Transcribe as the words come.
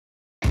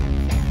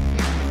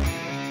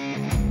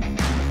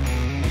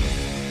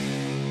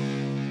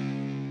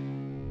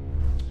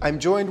I'm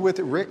joined with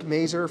Rick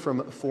Mazur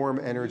from Form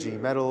Energy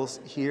Metals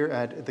here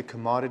at the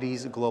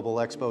Commodities Global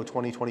Expo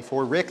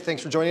 2024. Rick,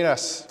 thanks for joining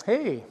us.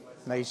 Hey,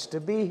 nice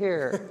to be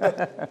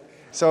here.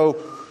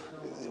 So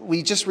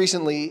we just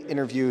recently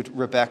interviewed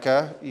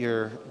Rebecca,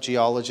 your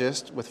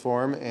geologist with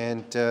Form,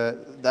 and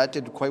that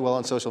did quite well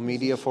on social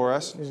media for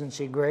us. Isn't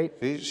she great?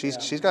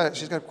 She's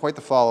got quite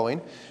the following.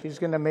 She's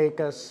going to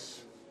make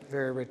us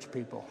very rich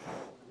people.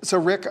 So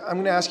Rick, I'm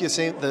going to ask you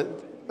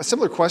a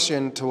similar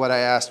question to what I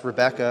asked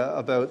Rebecca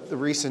about the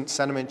recent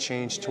sentiment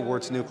change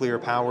towards nuclear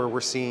power.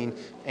 We're seeing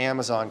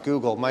Amazon,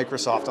 Google,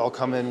 Microsoft all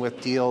come in with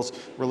deals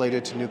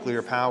related to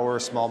nuclear power,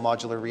 small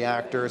modular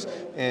reactors.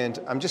 And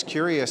I'm just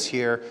curious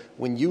here,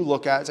 when you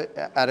look at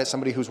it,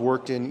 somebody who's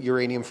worked in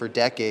uranium for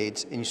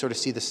decades, and you sort of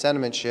see the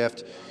sentiment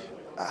shift,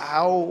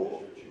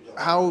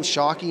 how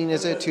shocking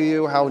is it to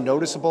you? How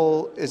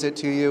noticeable is it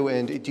to you?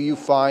 And do you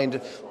find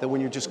that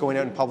when you're just going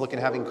out in public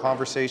and having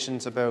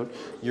conversations about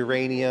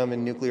uranium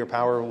and nuclear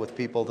power with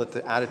people that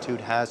the attitude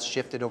has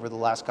shifted over the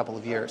last couple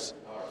of years?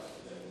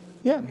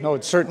 Yeah, no,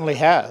 it certainly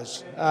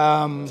has.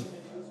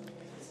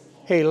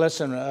 Hey,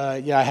 listen,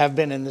 I have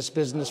been in this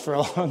business for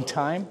a long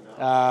time.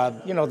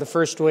 The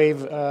first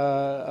wave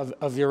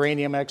of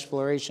uranium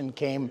exploration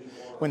came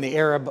when the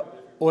Arab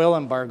oil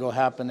embargo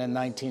happened in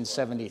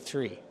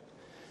 1973.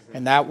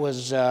 And that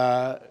was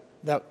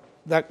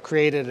that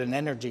created an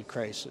energy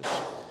crisis.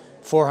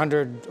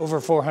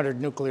 Over 400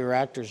 nuclear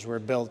reactors were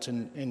built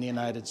in the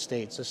United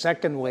States. The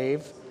second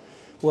wave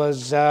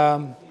was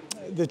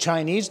the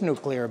Chinese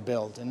nuclear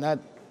build, and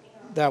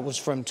that was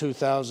from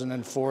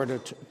 2004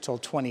 till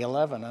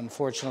 2011,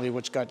 unfortunately,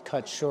 which got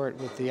cut short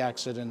with the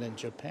accident in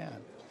Japan.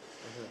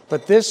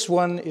 But this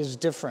one is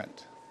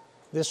different.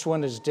 This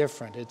one is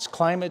different. It's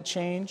climate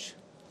change,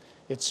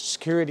 it's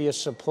security of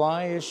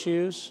supply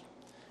issues,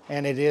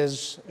 and it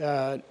is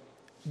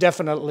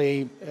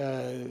definitely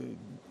the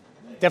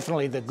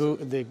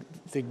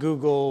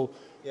Google.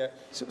 Yeah.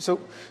 So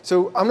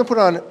I'm going to put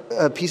on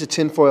a piece of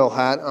tinfoil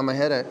hat on my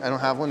head. I don't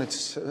have one.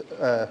 It's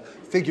a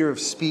figure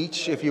of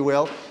speech, if you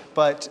will.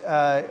 But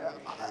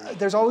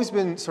there's always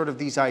been sort of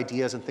these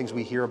ideas and things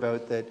we hear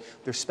about that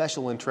there's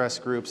special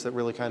interest groups that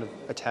really kind of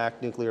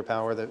attack nuclear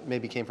power that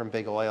maybe came from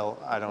big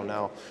oil. I don't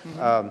know.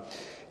 Mm-hmm.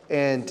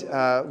 And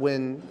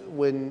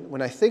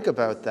when I think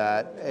about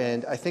that,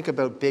 and I think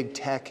about big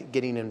tech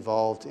getting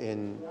involved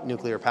in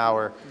nuclear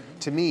power,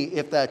 to me,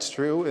 if that's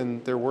true,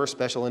 and there were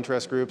special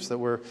interest groups that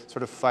were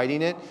sort of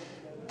fighting it,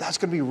 that's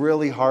going to be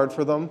really hard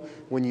for them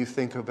when you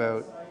think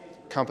about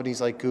companies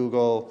like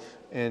Google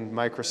and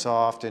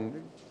Microsoft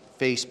and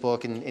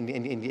Facebook and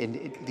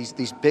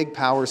these big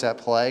powers at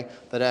play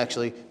that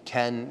actually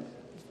can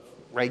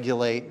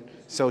regulate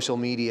social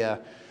media.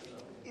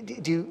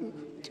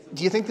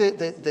 Do you think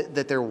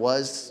that there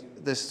was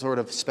this sort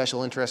of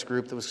special interest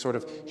group that was sort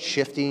of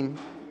shifting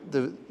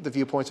the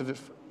viewpoints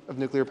of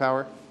nuclear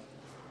power?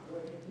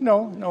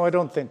 No, I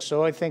don't think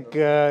so. I think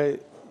the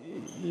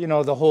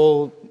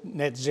whole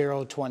net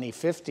zero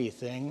 2050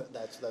 thing.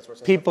 That's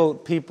where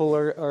people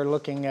are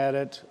looking at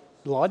it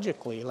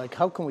logically, like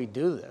how can we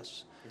do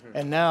this? Mm-hmm.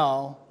 And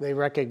now they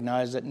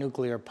recognize that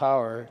nuclear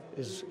power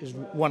is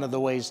one of the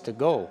ways to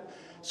go.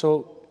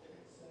 So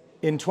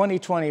in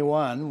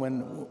 2021,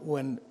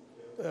 when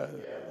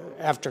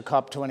after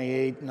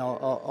COP28 and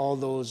all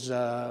those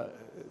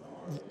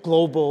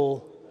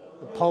global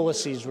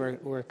policies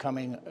were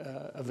coming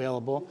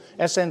available,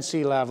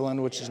 SNC-Lavalin,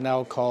 which is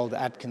now called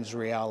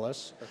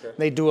Atkins-Realis, okay.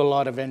 They do a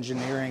lot of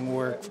engineering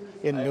work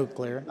in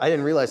nuclear. I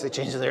didn't realize they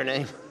changed their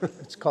name.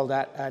 It's called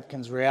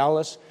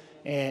Atkins-Realis,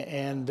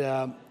 and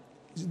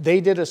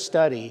they did a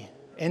study,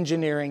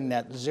 engineering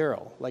net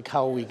zero, like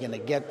how are we going to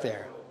get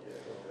there.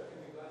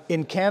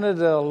 In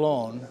Canada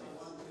alone,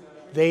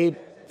 they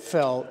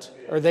felt,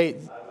 or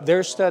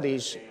their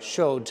studies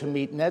showed to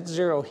meet net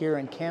zero here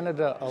in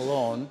Canada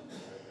alone,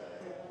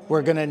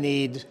 we're going to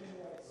need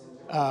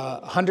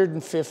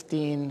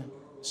 115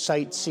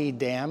 Site C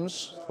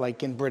dams,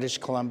 like in British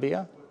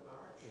Columbia,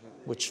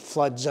 which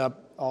floods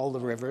up all the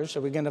rivers.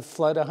 Are we going to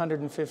flood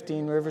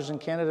 115 rivers in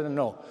Canada?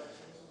 No.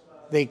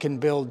 They can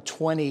build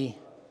 20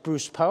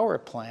 Bruce power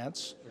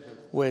plants,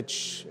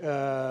 which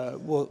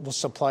will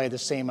supply the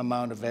same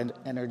amount of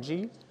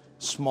energy,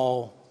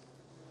 small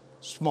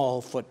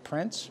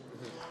footprints,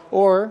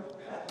 or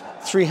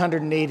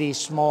 380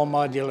 small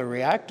modular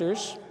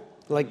reactors,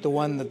 like the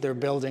one that they're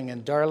building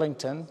in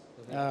Darlington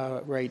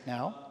right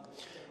now,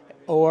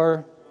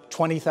 or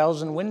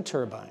 20,000 wind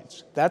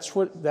turbines. That's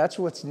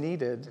what's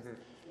needed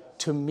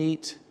to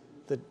meet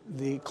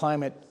the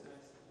climate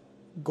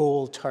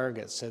goal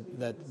targets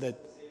that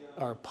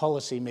our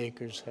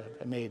policymakers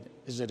have made.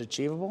 Is it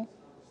achievable?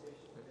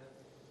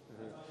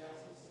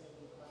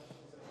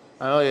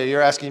 Oh, yeah,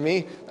 you're asking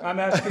me? I'm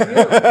asking you.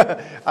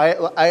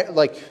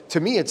 To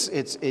me,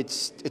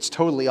 it's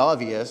totally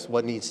obvious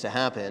what needs to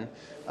happen,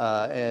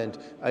 and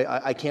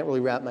I can't really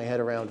wrap my head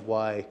around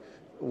why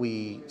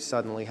we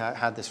suddenly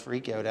had this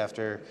freak out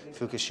after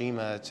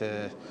Fukushima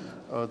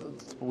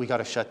we got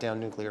to shut down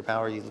nuclear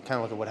power. You kind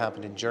of look at what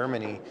happened in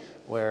Germany,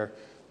 where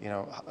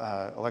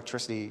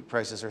electricity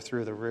prices are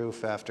through the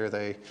roof after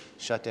they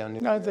shut down.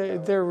 No,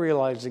 they're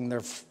realizing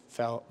their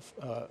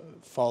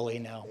folly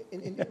now.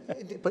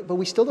 But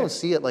we still don't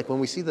see it. Like when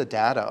we see the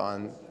data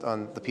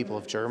on the people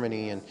of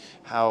Germany and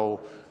how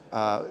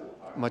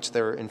much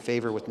they're in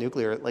favor with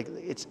nuclear, like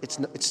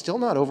it's still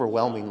not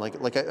overwhelming.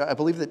 Like I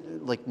believe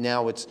that like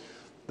now it's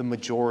the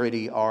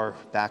majority are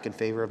back in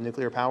favor of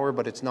nuclear power,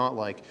 but it's not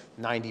like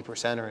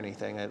 90% or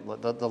anything.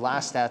 The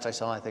last stats I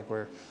saw, I think,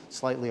 were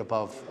slightly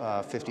above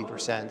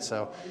 50%.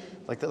 So,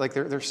 like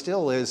there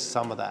still is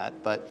some of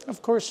that, but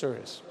of course there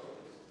is.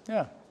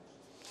 Yeah,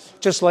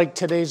 just like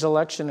today's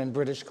election in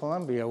British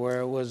Columbia, where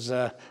it was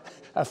a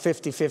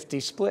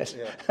 50-50 split.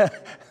 Yeah.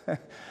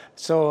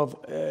 So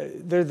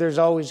there's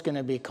always going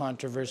to be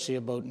controversy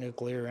about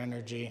nuclear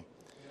energy.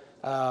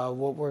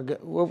 What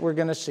we're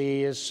going to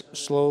see is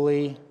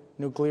slowly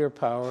nuclear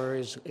power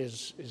is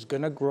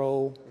going to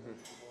grow. Mm-hmm.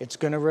 It's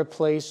going to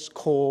replace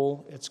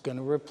coal. It's going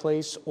to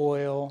replace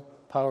oil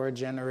power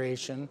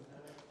generation.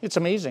 It's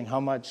amazing how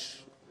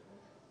much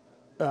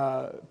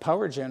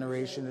power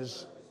generation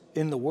is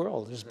in the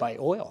world is by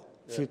oil,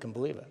 if you can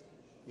believe it.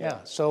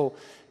 Yeah. So,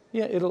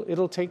 yeah,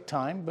 it'll take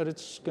time, but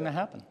it's going to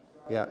happen.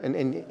 Yeah,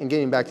 and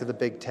getting back to the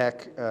big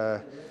tech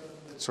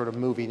sort of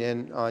moving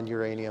in on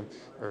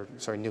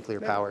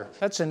nuclear power.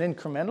 That's an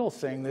incremental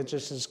thing that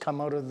just has come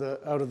out of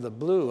the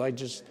blue. I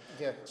just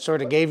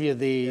sort of gave you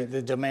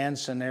the demand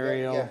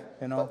scenario,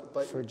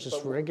 for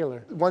just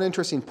regular. One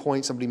interesting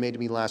point somebody made to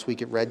me last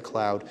week at Red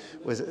Cloud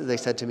was they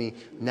said to me,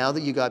 now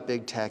that you got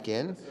big tech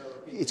in,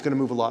 it's going to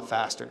move a lot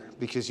faster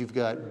because you've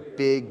got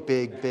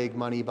big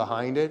money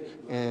behind it,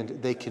 and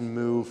they can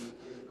move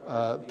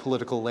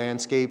political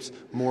landscapes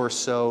more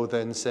so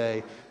than,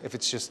 say, if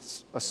it's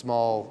just a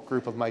small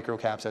group of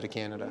microcaps out of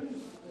Canada.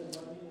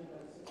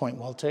 Point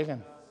well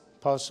taken.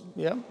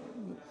 Yeah,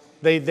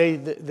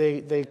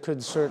 they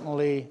could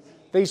certainly.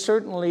 They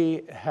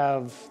certainly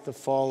have the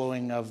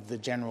following of the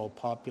general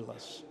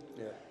populace.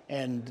 Yeah.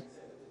 And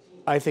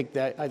I think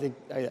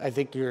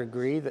you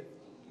agree that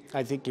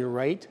I think you're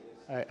right.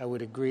 I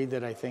would agree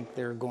that I think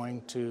they're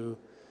going to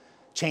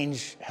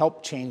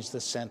help change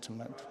the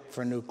sentiment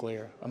for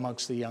nuclear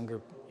amongst the younger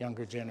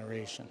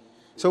generation.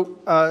 So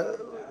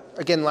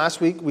again,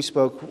 last week we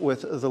spoke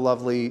with the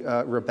lovely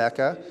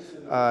Rebecca,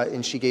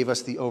 and she gave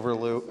us the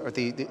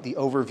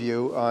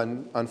overview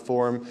on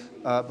Forum.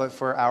 But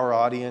for our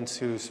audience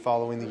who's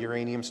following the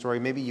uranium story,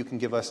 maybe you can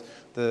give us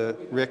the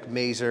Rick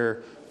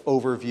Mazur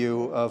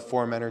overview of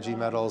Forum Energy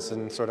Metals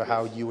and sort of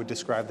how you would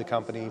describe the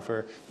company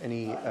for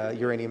any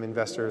uranium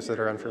investors that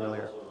are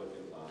unfamiliar.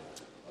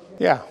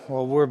 Yeah,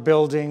 well, we're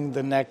building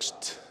the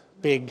next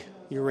big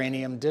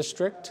uranium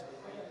district,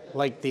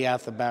 like the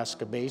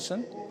Athabasca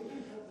Basin,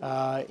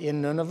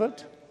 in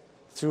Nunavut,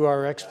 through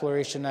our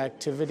exploration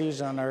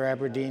activities on our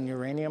Aberdeen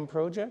uranium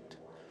project.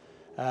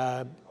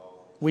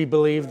 We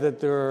believe that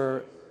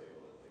there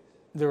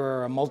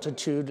are a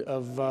multitude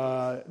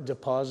of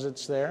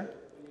deposits there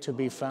to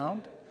be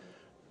found.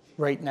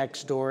 Right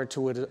next door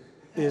to it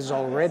is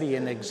already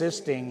an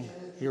existing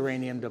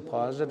uranium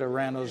deposit,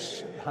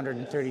 Orano's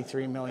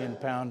 133 million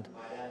pound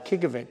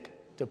Kigavik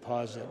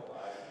deposit.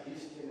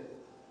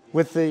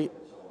 With the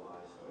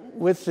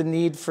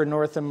need for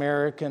North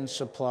American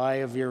supply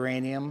of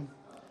uranium,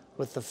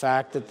 with the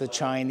fact that the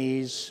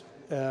Chinese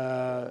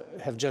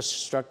have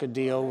just struck a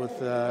deal with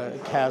the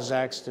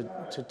Kazakhs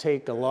to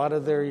take a lot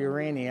of their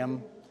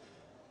uranium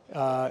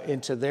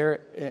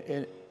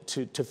into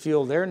to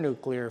fuel their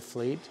nuclear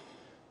fleet,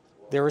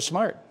 they were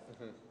smart.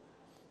 Mm-hmm.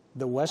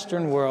 The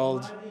Western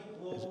world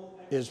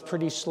is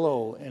pretty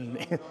slow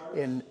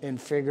in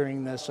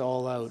figuring this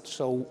all out.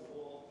 So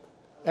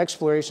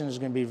exploration is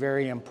going to be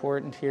very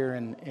important here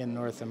in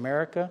North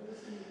America,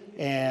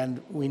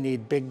 and we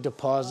need big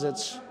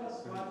deposits.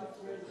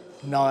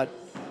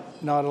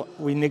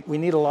 We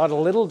need a lot of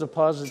little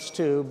deposits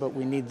too, but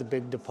we need the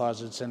big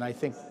deposits, and I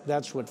think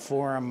that's what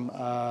Forum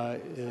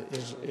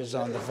is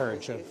on the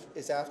verge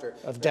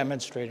of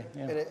demonstrating.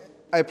 Yeah.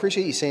 I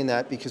appreciate you saying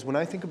that, because when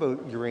I think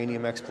about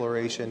uranium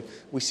exploration,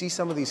 we see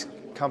some of these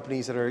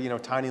companies that are,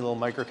 tiny little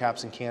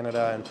microcaps in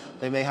Canada, and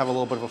they may have a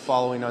little bit of a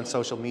following on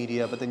social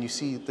media, but then you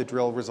see the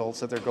drill results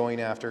that they're going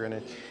after,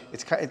 and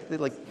it's kind of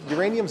like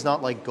uranium's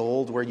not like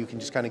gold where you can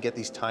just kind of get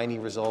these tiny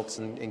results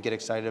and get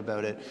excited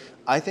about it.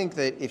 I think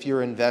that if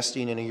you're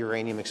investing in a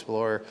uranium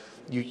explorer,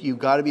 you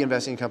got to be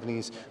investing in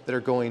companies that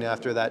are going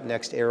after that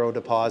next Arrow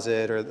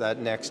deposit or that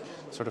next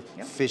sort of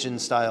fission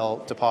style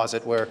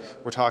deposit where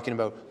we're talking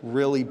about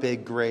really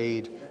big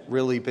grade,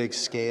 really big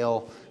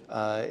scale.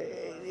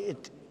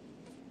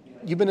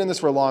 You've been in this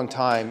for a long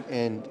time,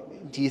 and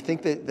do you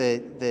think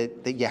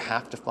that you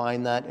have to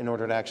find that in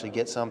order to actually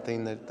get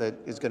something that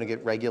is going to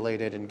get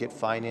regulated and get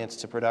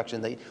financed to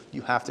production, that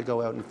you have to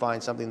go out and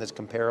find something that's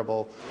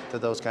comparable to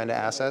those kind of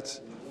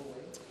assets?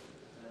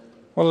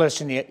 Well,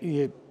 listen,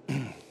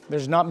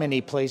 there's not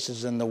many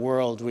places in the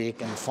world where you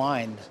can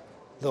find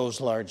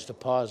those large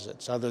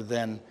deposits other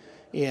than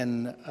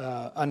in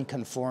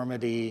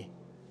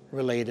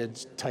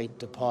unconformity-related type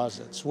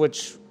deposits,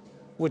 which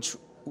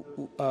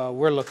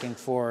we're looking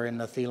for in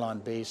the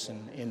Thelon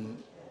Basin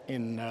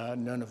in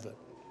Nunavut.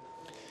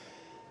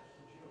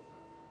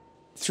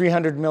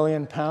 300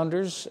 million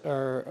pounders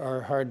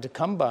are hard to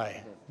come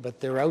by, but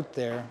they're out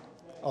there.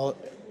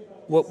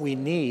 What we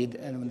need,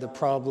 and the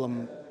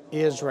problem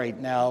is right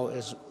now,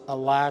 is a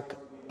lack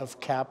of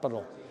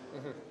capital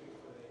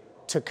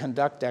to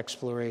conduct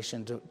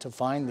exploration, to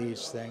find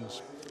these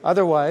things.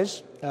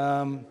 Otherwise,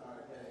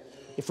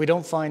 if we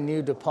don't find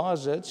new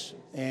deposits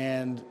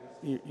and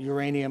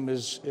uranium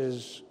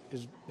is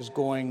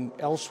going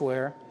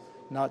elsewhere,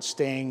 not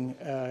staying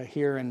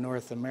here in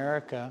North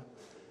America,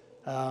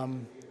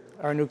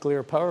 our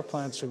nuclear power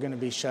plants are going to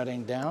be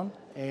shutting down,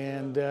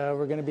 and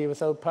we're going to be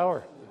without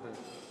power.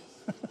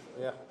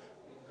 Yeah.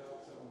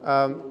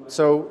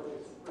 So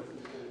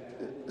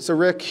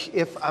Rick,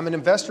 if I'm an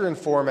investor in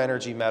Form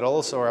Energy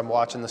Metals, or I'm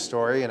watching the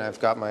story and I've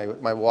got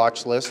my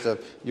watch list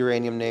of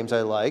uranium names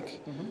I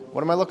like,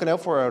 what am I looking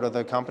out for out of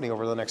the company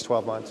over the next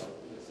 12 months?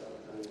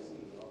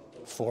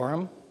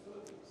 Forum,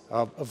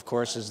 of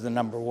course, is the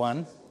number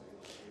one.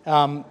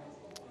 We're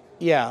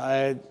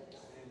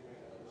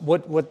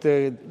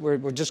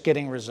just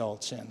getting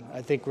results in.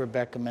 I think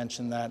Rebecca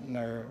mentioned that in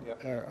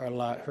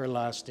her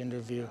last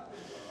interview.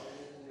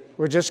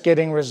 We're just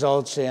getting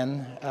results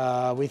in.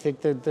 We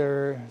think that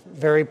they're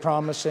very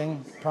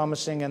promising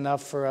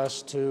enough for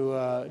us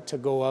to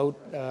go out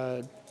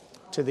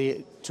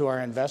to our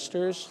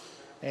investors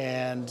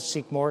and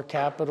seek more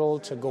capital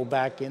to go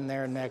back in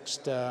there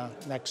next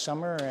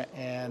summer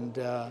and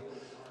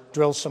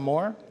drill some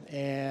more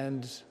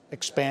and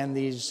expand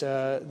these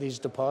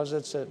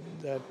deposits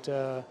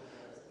that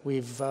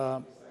we've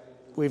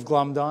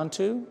glommed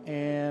onto,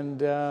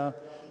 and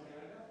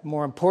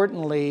more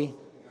importantly.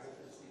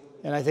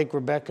 And I think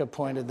Rebecca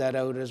pointed that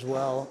out as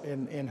well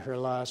in her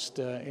last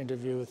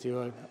interview with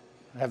you.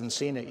 I haven't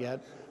seen it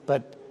yet,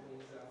 but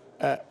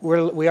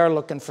we are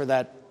looking for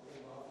that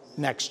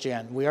next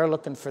gen. We are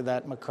looking for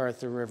that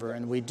McArthur River,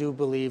 and we do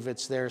believe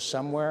it's there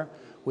somewhere.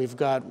 We've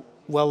got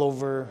well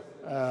over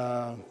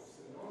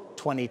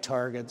 20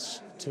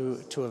 targets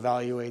to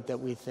evaluate that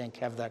we think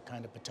have that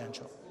kind of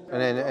potential.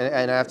 And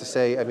I have to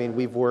say, I mean,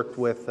 we've worked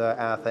with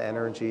Athabasca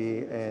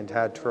Energy and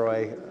had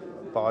Troy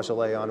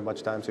Beaujolais on a bunch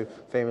of times, who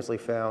famously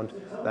found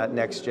that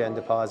next-gen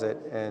deposit.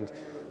 And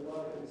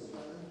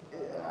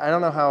I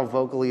don't know how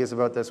vocal he is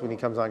about this when he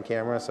comes on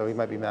camera, so he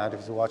might be mad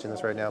if he's watching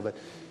this right now, but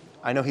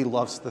I know he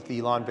loves the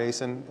Thelon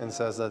Basin and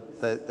says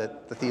that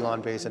the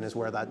Thelon Basin is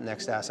where that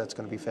next asset's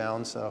going to be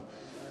found. So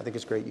I think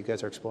it's great you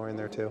guys are exploring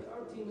there too.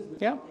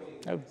 Yeah,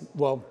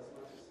 well,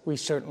 we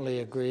certainly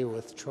agree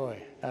with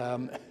Troy.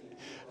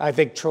 I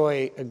think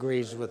Troy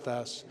agrees with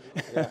us.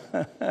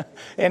 Yeah.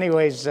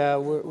 Anyways,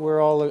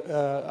 we're all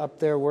up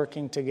there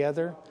working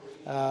together,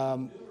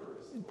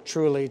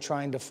 truly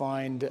trying to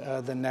find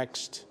the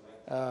next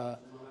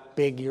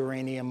big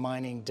uranium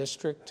mining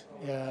district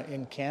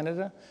in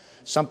Canada,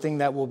 something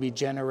that will be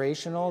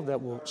generational,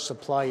 that will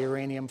supply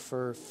uranium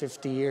for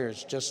 50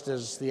 years, just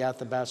as the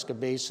Athabasca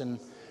Basin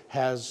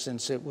has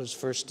since it was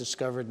first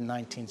discovered in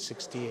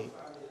 1968.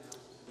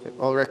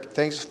 Well, Rick,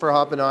 thanks for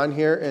hopping on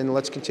here, and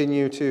let's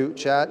continue to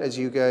chat as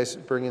you guys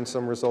bring in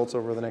some results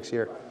over the next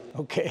year.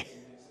 Okay.